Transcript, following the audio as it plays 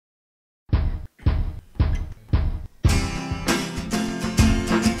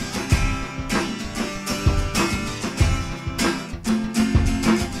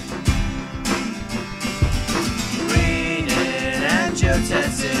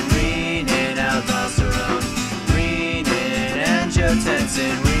renin, aldosterone, renin,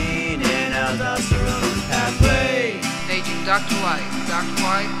 angiotensin, renin, aldosterone pathway. Paging Dr. White. Dr.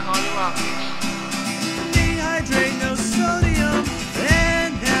 White, call your office. Dehydrate, no sodium,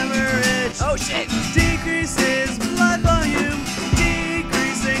 and hemorrhage. Oh shit! Decreases blood volume,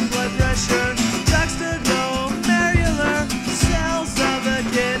 decreasing blood pressure. Juxtaglomerular cells of the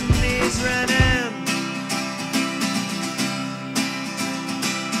kidneys, renin.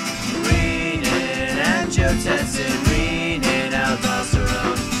 Renin, angiotensin, renin,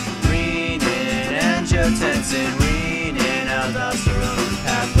 aldosterone, renin, angiotensin, renin, aldosterone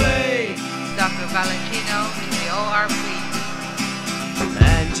pathway. Dr. Valentino to the OR, please.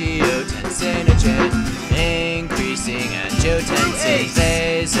 Angiotensinogen, increasing angiotensin,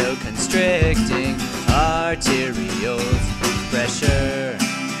 vasoconstricting arterioles pressure.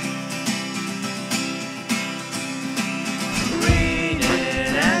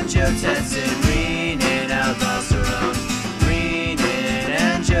 Renin, angiotensin, renin, aldosterone, renin,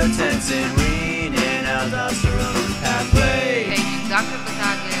 angiotensin, renin, aldosterone pathway. Paging Dr.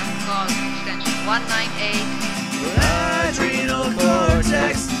 Battaglia, call extension 198. Adrenal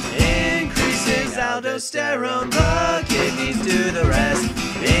cortex increases aldosterone, the kidneys do the rest,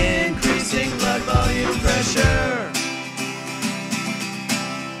 increasing blood volume pressure.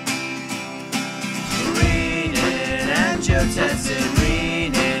 Renin, angiotensin,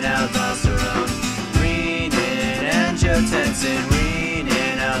 renin, aldosterone, renin, angiotensin,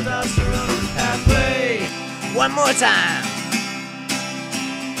 renin, aldosterone pathway. One more time!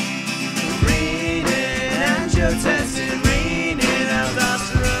 Angiotensin, renin,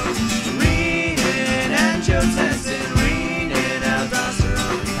 aldosterone, renin, angiotensin, renin,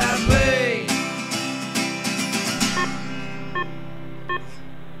 aldosterone pathway.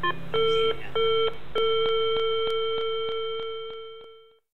 Yeah.